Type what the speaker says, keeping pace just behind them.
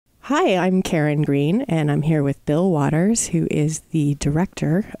Hi, I'm Karen Green, and I'm here with Bill Waters, who is the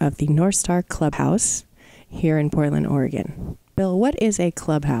director of the NorthStar Clubhouse here in Portland, Oregon. Bill, what is a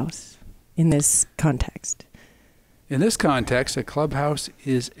clubhouse in this context? In this context, a clubhouse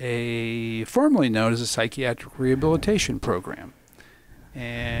is formerly known as a psychiatric rehabilitation program.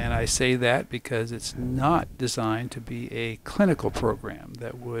 And I say that because it's not designed to be a clinical program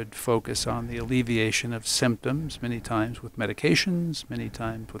that would focus on the alleviation of symptoms, many times with medications, many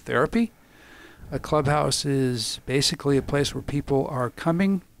times with therapy. A clubhouse is basically a place where people are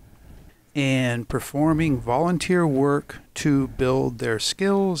coming and performing volunteer work to build their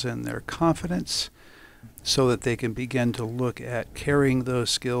skills and their confidence so that they can begin to look at carrying those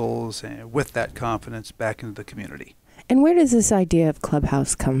skills and with that confidence back into the community. And where does this idea of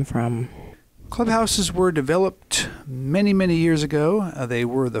clubhouse come from? Clubhouses were developed many, many years ago. They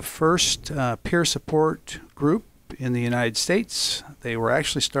were the first peer support group in the United States. They were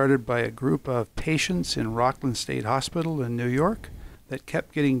actually started by a group of patients in Rockland State Hospital in New York that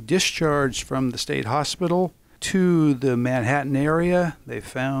kept getting discharged from the state hospital to the Manhattan area. They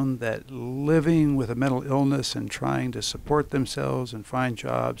found that living with a mental illness and trying to support themselves and find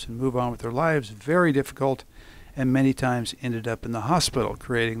jobs and move on with their lives, very difficult, and many times ended up in the hospital,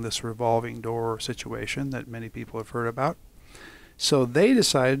 creating this revolving door situation that many people have heard about. So they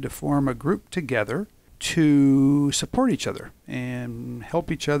decided to form a group together to support each other and help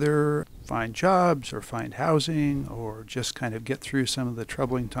each other find jobs or find housing or just kind of get through some of the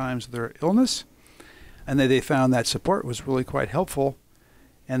troubling times of their illness. And then they found that support was really quite helpful.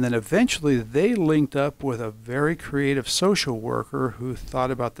 And then eventually they linked up with a very creative social worker who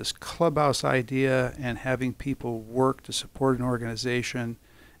thought about this clubhouse idea and having people work to support an organization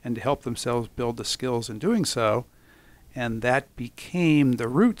and to help themselves build the skills in doing so. And that became the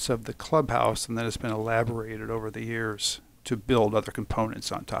roots of the clubhouse, and then it's been elaborated over the years to build other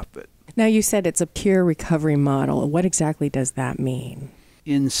components on top of it. Now, you said it's a peer recovery model. What exactly does that mean?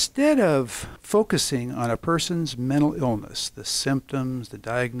 Instead of focusing on a person's mental illness, the symptoms, the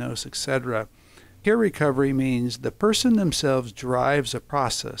diagnosis, etc., peer recovery means the person themselves drives a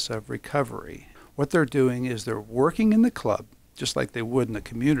process of recovery. What they're doing is they're working in the club, just like they would in the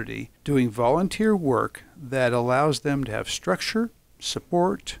community, doing volunteer work that allows them to have structure,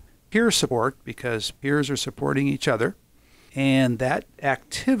 support, peer support, because peers are supporting each other. And that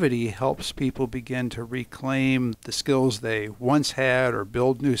activity helps people begin to reclaim the skills they once had or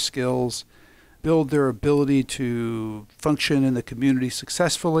build new skills, build their ability to function in the community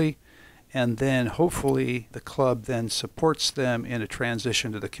successfully, and then hopefully the club then supports them in a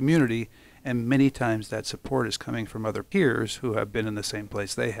transition to the community. And many times that support is coming from other peers who have been in the same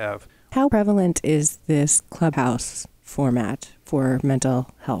place they have. How prevalent is this clubhouse format for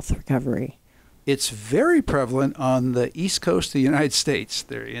mental health recovery? It's very prevalent on the East Coast of the United States.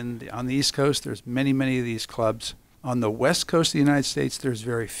 On the East Coast, there's many, many of these clubs. On the West Coast of the United States, there's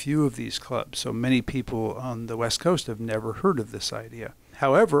very few of these clubs. So many people on the West Coast have never heard of this idea.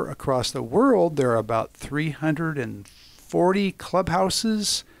 However, across the world, there are about 340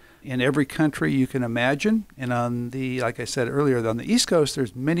 clubhouses in every country you can imagine. And like I said earlier, on the East Coast,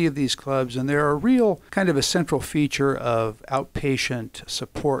 there's many of these clubs, and they're a real kind of a central feature of outpatient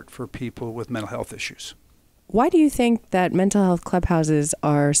support for people with mental health issues. Why do you think that mental health clubhouses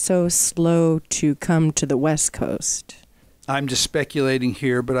are so slow to come to the West Coast? I'm just speculating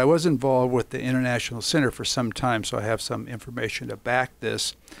here, but I was involved with the International Center for some time, so I have some information to back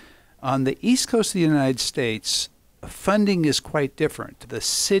this. On the East Coast of the United States, funding is quite different. The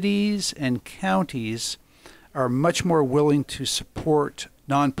cities and counties are much more willing to support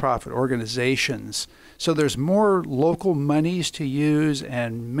nonprofit organizations. So there's more local monies to use,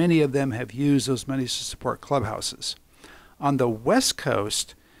 and many of them have used those monies to support clubhouses. On the West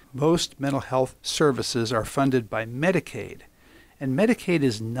Coast, most mental health services are funded by Medicaid. And Medicaid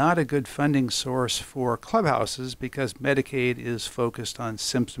is not a good funding source for clubhouses because Medicaid is focused on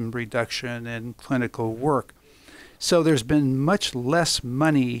symptom reduction and clinical work. So there's been much less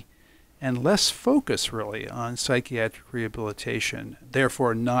money and less focus, really, on psychiatric rehabilitation,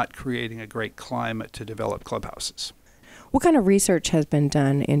 therefore not creating a great climate to develop clubhouses. What kind of research has been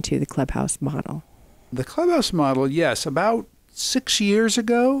done into the clubhouse model? The clubhouse model, yes, about 6 years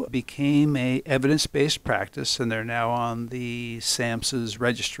ago became a evidence-based practice, and they're now on the SAMHSA's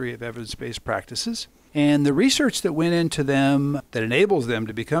Registry of Evidence-Based Practices. And the research that went into them that enables them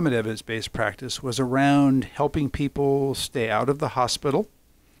to become an evidence-based practice was around helping people stay out of the hospital.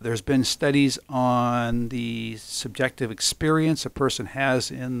 There's been studies on the subjective experience a person has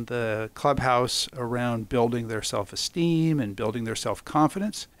in the clubhouse around building their self-esteem and building their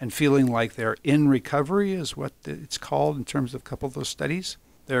self-confidence and feeling like they're in recovery is what it's called in terms of a couple of those studies.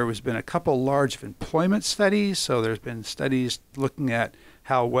 There has been a couple large employment studies, so there's been studies looking at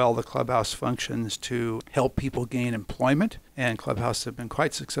how well the clubhouse functions to help people gain employment, and clubhouses have been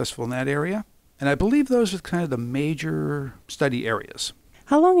quite successful in that area. And I believe those are kind of the major study areas.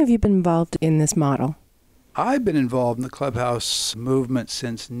 How long have you been involved in this model? I've been involved in the clubhouse movement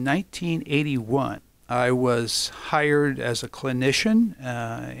since 1981. I was hired as a clinician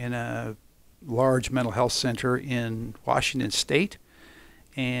in a large mental health center in Washington State.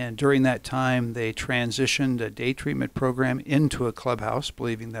 And during that time, they transitioned a day treatment program into a clubhouse,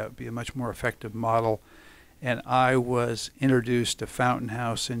 believing that would be a much more effective model. And I was introduced to Fountain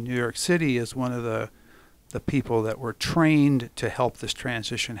House in New York City as one of the people that were trained to help this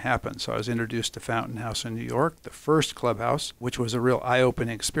transition happen. So I was introduced to Fountain House in New York, the first clubhouse, which was a real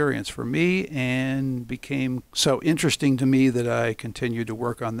eye-opening experience for me and became so interesting to me that I continued to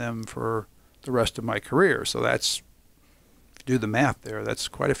work on them for the rest of my career. So that's, if you do the math there, that's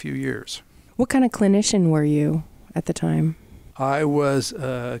quite a few years. What kind of clinician were you at the time? I was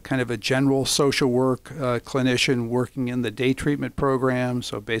kind of a general social work clinician working in the day treatment program,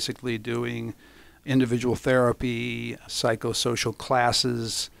 so basically doing individual therapy, psychosocial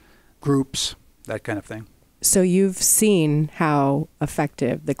classes, groups, that kind of thing. So you've seen how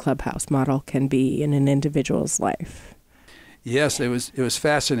effective the clubhouse model can be in an individual's life. Yes, it was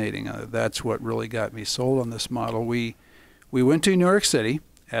fascinating. That's what really got me sold on this model. We went to New York City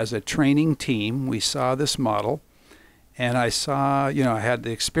as a training team. We saw this model, and I saw, I had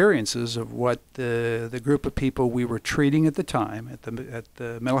the experiences of what the group of people we were treating at the time at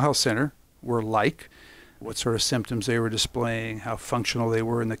the mental health center were like, what sort of symptoms they were displaying, how functional they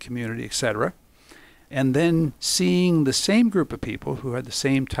were in the community, etc. And then seeing the same group of people who had the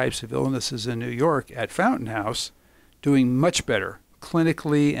same types of illnesses in New York at Fountain House doing much better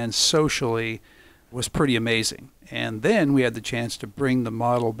clinically and socially was pretty amazing. And then we had the chance to bring the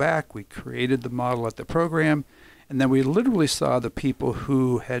model back. We created the model at the program, and then we literally saw the people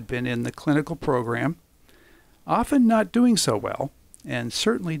who had been in the clinical program, often not doing so well, and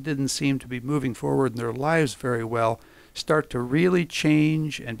certainly didn't seem to be moving forward in their lives very well, start to really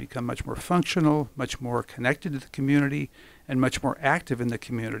change and become much more functional, much more connected to the community, and much more active in the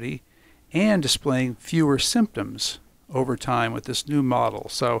community, and displaying fewer symptoms over time with this new model.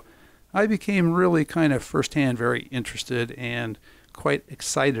 So I became really kind of firsthand very interested and quite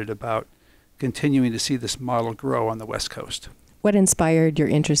excited about continuing to see this model grow on the West Coast. What inspired your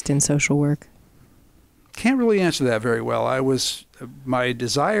interest in social work? Can't really answer that very well. My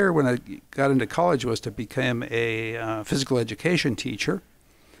desire when I got into college was to become a physical education teacher.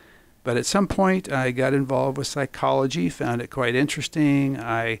 But at some point I got involved with psychology, found it quite interesting.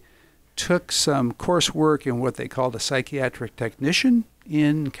 I took some coursework in what they called a psychiatric technician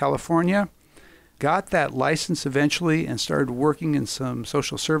in California, got that license eventually, and started working in some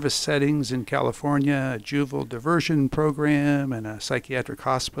social service settings in California, a juvenile diversion program and a psychiatric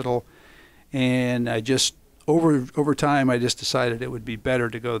hospital. And I just, over time, I just decided it would be better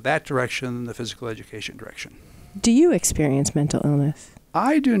to go that direction than the physical education direction. Do you experience mental illness?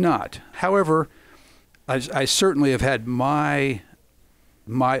 I do not. However, I certainly have had my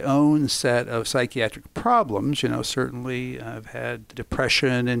own set of psychiatric problems. Certainly I've had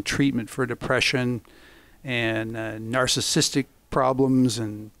depression and treatment for depression, and narcissistic problems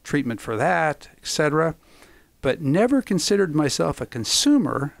and treatment for that, etc., but never considered myself a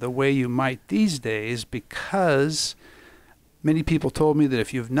consumer the way you might these days, because many people told me that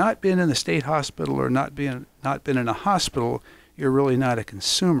if you've not been in the state hospital or not been in a hospital, you're really not a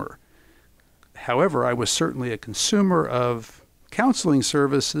consumer. However, I was certainly a consumer of counseling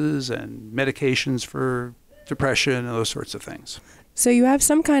services and medications for depression and those sorts of things. So you have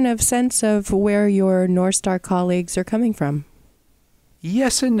some kind of sense of where your NorthStar colleagues are coming from?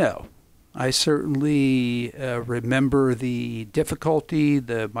 Yes and no. I certainly remember the difficulty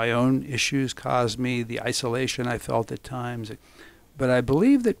my own issues caused me, the isolation I felt at times. But I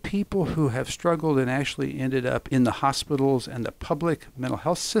believe that people who have struggled and actually ended up in the hospitals and the public mental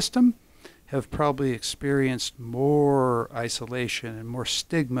health system have probably experienced more isolation and more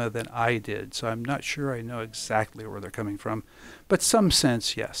stigma than I did. So I'm not sure I know exactly where they're coming from, but some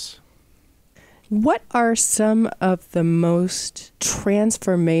sense, yes. What are some of the most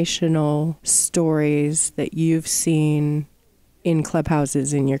transformational stories that you've seen in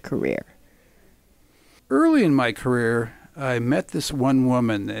clubhouses in your career? Early in my career, I met this one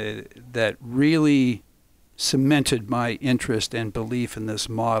woman that really cemented my interest and belief in this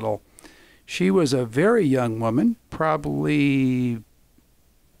model. She was a very young woman, probably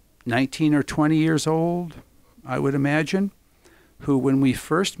 19 or 20 years old, I would imagine, who, when we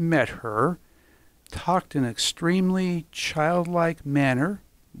first met her, talked in an extremely childlike manner,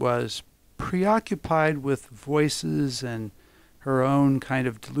 was preoccupied with voices and her own kind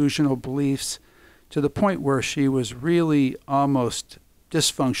of delusional beliefs to the point where she was really almost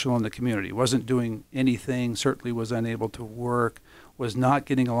dysfunctional in the community, wasn't doing anything, certainly was unable to work, was not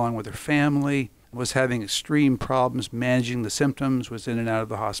getting along with her family, was having extreme problems managing the symptoms, was in and out of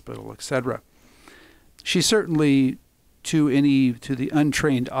the hospital, etc. She certainly, to the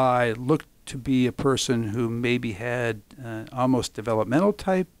untrained eye, looked to be a person who maybe had almost developmental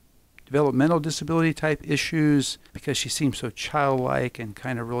disability type issues, because she seemed so childlike and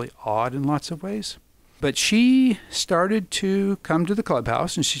kind of really odd in lots of ways. But she started to come to the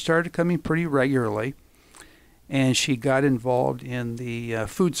clubhouse, and she started coming pretty regularly. And she got involved in the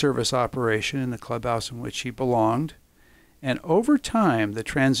food service operation in the clubhouse in which she belonged. And over time, the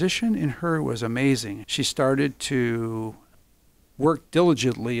transition in her was amazing. She started to work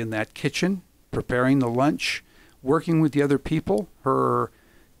diligently in that kitchen, preparing the lunch, working with the other people. Her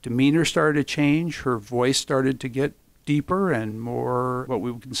demeanor started to change. Her voice started to get deeper and more what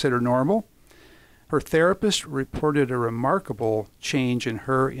we would consider normal. Her therapist reported a remarkable change in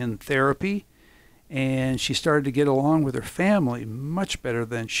her in therapy, and she started to get along with her family much better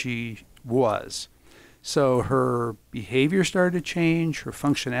than she was. So her behavior started to change, her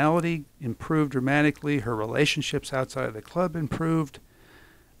functionality improved dramatically, her relationships outside of the club improved.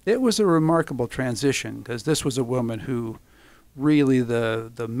 It was a remarkable transition, because this was a woman who really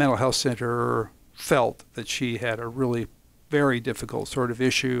the mental health center felt that she had a really very difficult sort of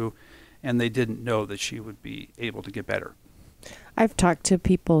issue, and they didn't know that she would be able to get better. I've talked to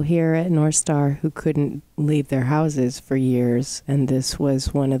people here at NorthStar who couldn't leave their houses for years, and this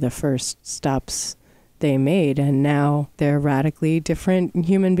was one of the first stops they made, and now they're radically different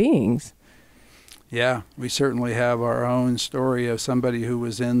human beings. Yeah, we certainly have our own story of somebody who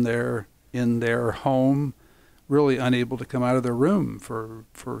was in their home, really unable to come out of their room for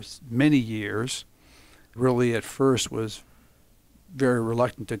many years. Really at first was very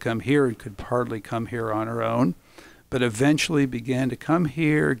reluctant to come here and could hardly come here on her own, but eventually began to come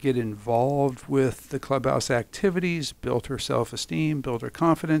here, get involved with the clubhouse activities, built her self-esteem, built her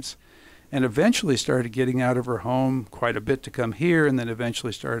confidence, and eventually started getting out of her home quite a bit to come here, and then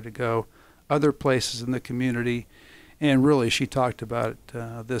eventually started to go other places in the community. And really, she talked about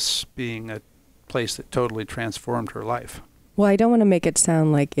this being a place that totally transformed her life. Well, I don't want to make it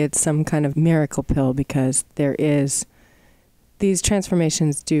sound like it's some kind of miracle pill, because these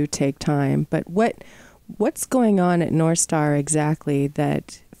transformations do take time. But what's going on at NorthStar exactly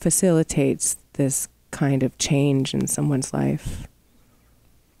that facilitates this kind of change in someone's life?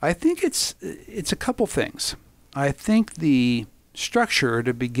 I think it's a couple things. I think the structure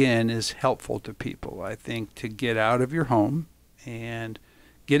to begin is helpful to people. I think to get out of your home and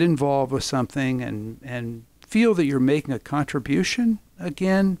get involved with something and feel that you're making a contribution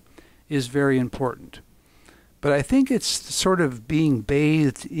again is very important. But I think it's sort of being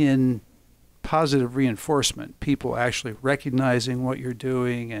bathed in positive reinforcement, people actually recognizing what you're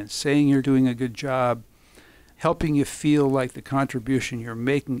doing and saying you're doing a good job, helping you feel like the contribution you're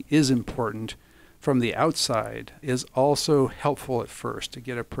making is important from the outside is also helpful at first to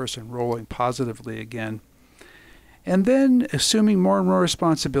get a person rolling positively again. And then assuming more and more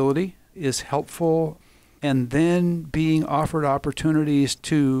responsibility is helpful, and then being offered opportunities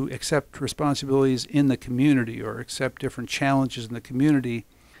to accept responsibilities in the community or accept different challenges in the community,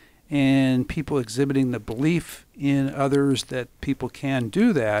 and people exhibiting the belief in others that people can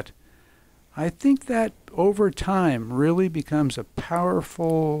do that, I think that over time really becomes a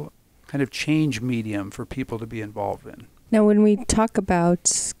powerful kind of change medium for people to be involved in. Now, when we talk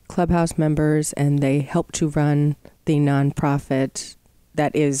about Clubhouse members and they help to run the nonprofit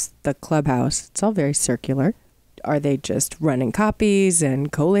that is the Clubhouse, it's all very circular. Are they just running copies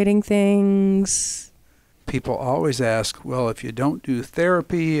and collating things? People always ask, well, if you don't do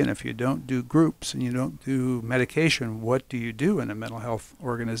therapy and if you don't do groups and you don't do medication, what do you do in a mental health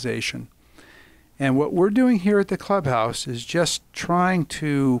organization? And what we're doing here at the Clubhouse is just trying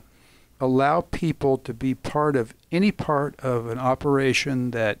to allow people to be part of any part of an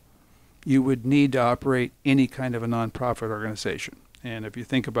operation that you would need to operate any kind of a nonprofit organization. And if you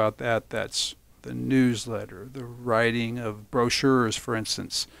think about that, that's the newsletter, the writing of brochures, for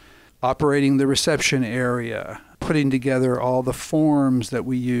instance, operating the reception area, putting together all the forms that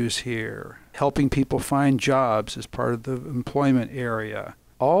we use here, helping people find jobs as part of the employment area,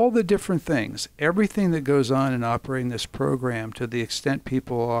 all the different things, everything that goes on in operating this program to the extent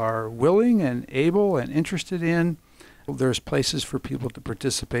people are willing and able and interested in. There's places for people to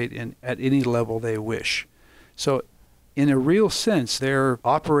participate in at any level they wish. So in a real sense, they're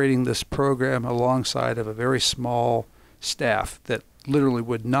operating this program alongside of a very small staff that literally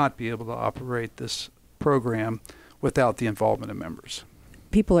would not be able to operate this program without the involvement of members.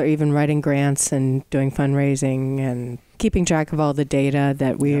 People are even writing grants and doing fundraising and keeping track of all the data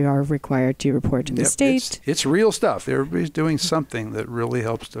that we are required to report to the state. It's real stuff. Everybody's doing something that really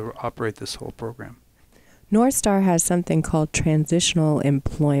helps to operate this whole program. NorthStar has something called transitional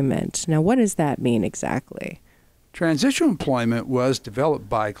employment. Now, what does that mean exactly? Transitional employment was developed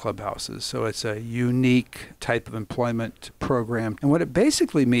by Clubhouses, so it's a unique type of employment program. And what it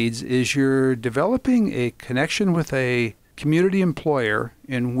basically means is you're developing a connection with a community employer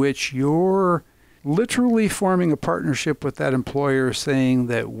in which you're literally forming a partnership with that employer, saying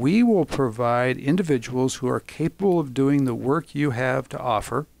that we will provide individuals who are capable of doing the work you have to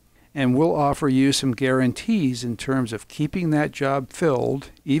offer, and we'll offer you some guarantees in terms of keeping that job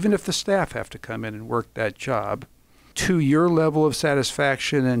filled, even if the staff have to come in and work that job, to your level of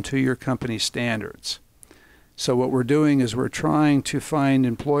satisfaction and to your company's standards. So what we're doing is we're trying to find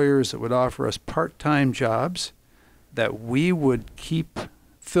employers that would offer us part-time jobs that we would keep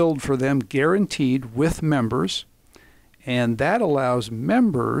filled for them, guaranteed with members, and that allows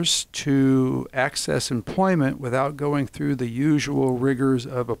members to access employment without going through the usual rigors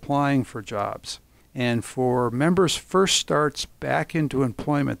of applying for jobs. And for members' first starts back into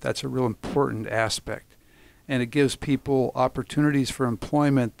employment, that's a real important aspect. And it gives people opportunities for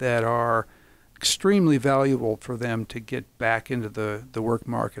employment that are extremely valuable for them to get back into the work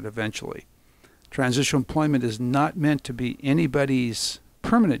market eventually. Transitional employment is not meant to be anybody's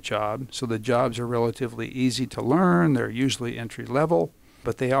permanent job, so the jobs are relatively easy to learn. They're usually entry level,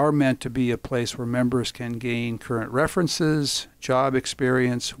 but they are meant to be a place where members can gain current references, job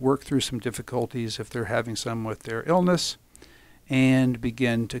experience, work through some difficulties if they're having some with their illness, and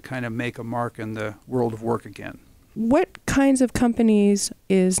begin to kind of make a mark in the world of work again. What kinds of companies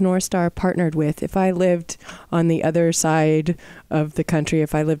is NorthStar partnered with? If I lived on the other side of the country,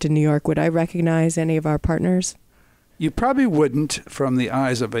 if I lived in New York, would I recognize any of our partners? You probably wouldn't from the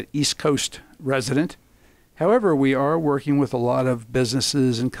eyes of an East Coast resident. However, we are working with a lot of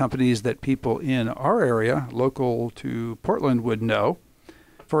businesses and companies that people in our area, local to Portland, would know.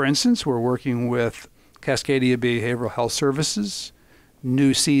 For instance, we're working with Cascadia Behavioral Health Services,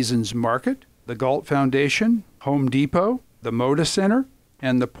 New Seasons Market, the Galt Foundation, Home Depot, the Moda Center,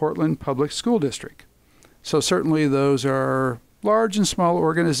 and the Portland Public School District. So certainly those are large and small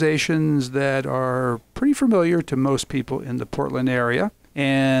organizations that are pretty familiar to most people in the Portland area.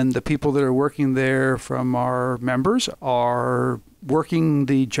 And the people that are working there from our members are working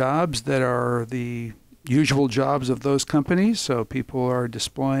the jobs that are the usual jobs of those companies. So people are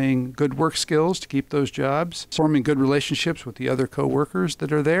displaying good work skills to keep those jobs, forming good relationships with the other co-workers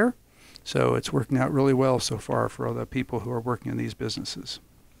that are there. So it's working out really well so far for all the people who are working in these businesses.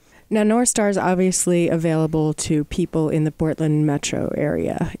 Now, NorthStar is obviously available to people in the Portland metro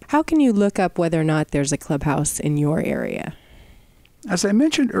area. How can you look up whether or not there's a clubhouse in your area? As I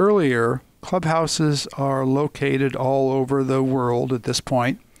mentioned earlier, clubhouses are located all over the world at this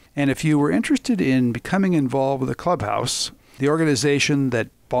point. And if you were interested in becoming involved with a clubhouse, the organization that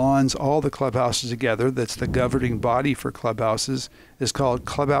bonds all the clubhouses together, that's the governing body for clubhouses, is called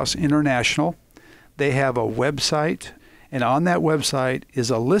Clubhouse International. They have a website, and on that website is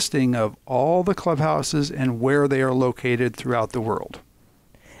a listing of all the clubhouses and where they are located throughout the world.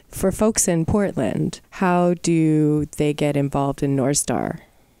 For folks in Portland, how do they get involved in NorthStar?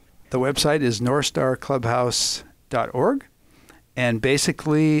 The website is northstarclubhouse.org. And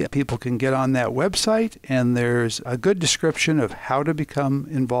basically, people can get on that website, and there's a good description of how to become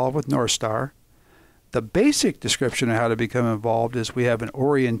involved with NorthStar. The basic description of how to become involved is we have an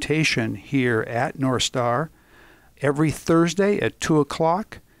orientation here at NorthStar every Thursday at 2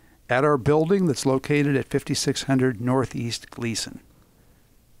 o'clock at our building that's located at 5600 Northeast Gleason.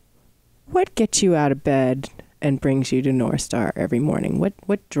 What gets you out of bed and brings you to NorthStar every morning?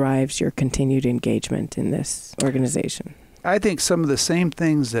 What drives your continued engagement in this organization? I think some of the same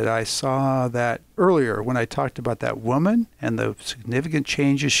things that I saw that earlier when I talked about that woman and the significant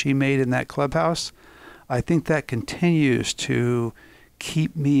changes she made in that clubhouse, I think that continues to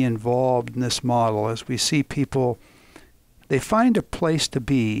keep me involved in this model as we see people, they find a place to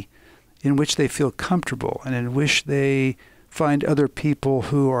be in which they feel comfortable and in which they find other people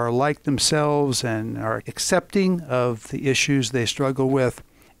who are like themselves and are accepting of the issues they struggle with.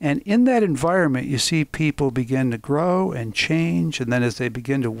 And in that environment, you see people begin to grow and change. And then as they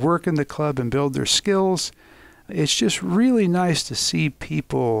begin to work in the club and build their skills, it's just really nice to see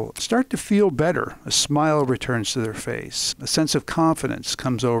people start to feel better. A smile returns to their face. A sense of confidence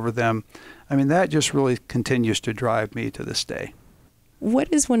comes over them. I mean, that just really continues to drive me to this day.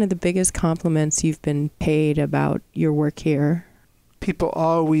 What is one of the biggest compliments you've been paid about your work here? people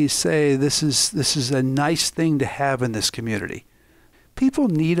always say this is a nice thing to have in this community. People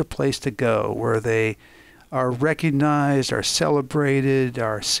need a place to go where they are recognized, are celebrated,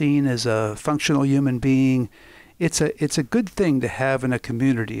 are seen as a functional human being. It's a good thing to have in a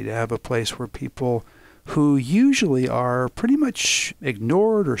community, to have a place where people who usually are pretty much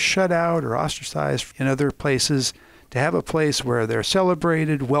ignored or shut out or ostracized in other places, to have a place where they're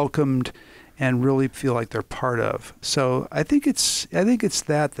celebrated, welcomed, and really feel like they're part of. So I think it's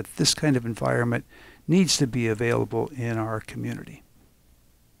that this kind of environment needs to be available in our community.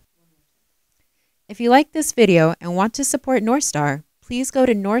 If you like this video and want to support NorthStar, please go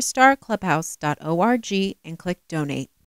to northstarclubhouse.org and click donate.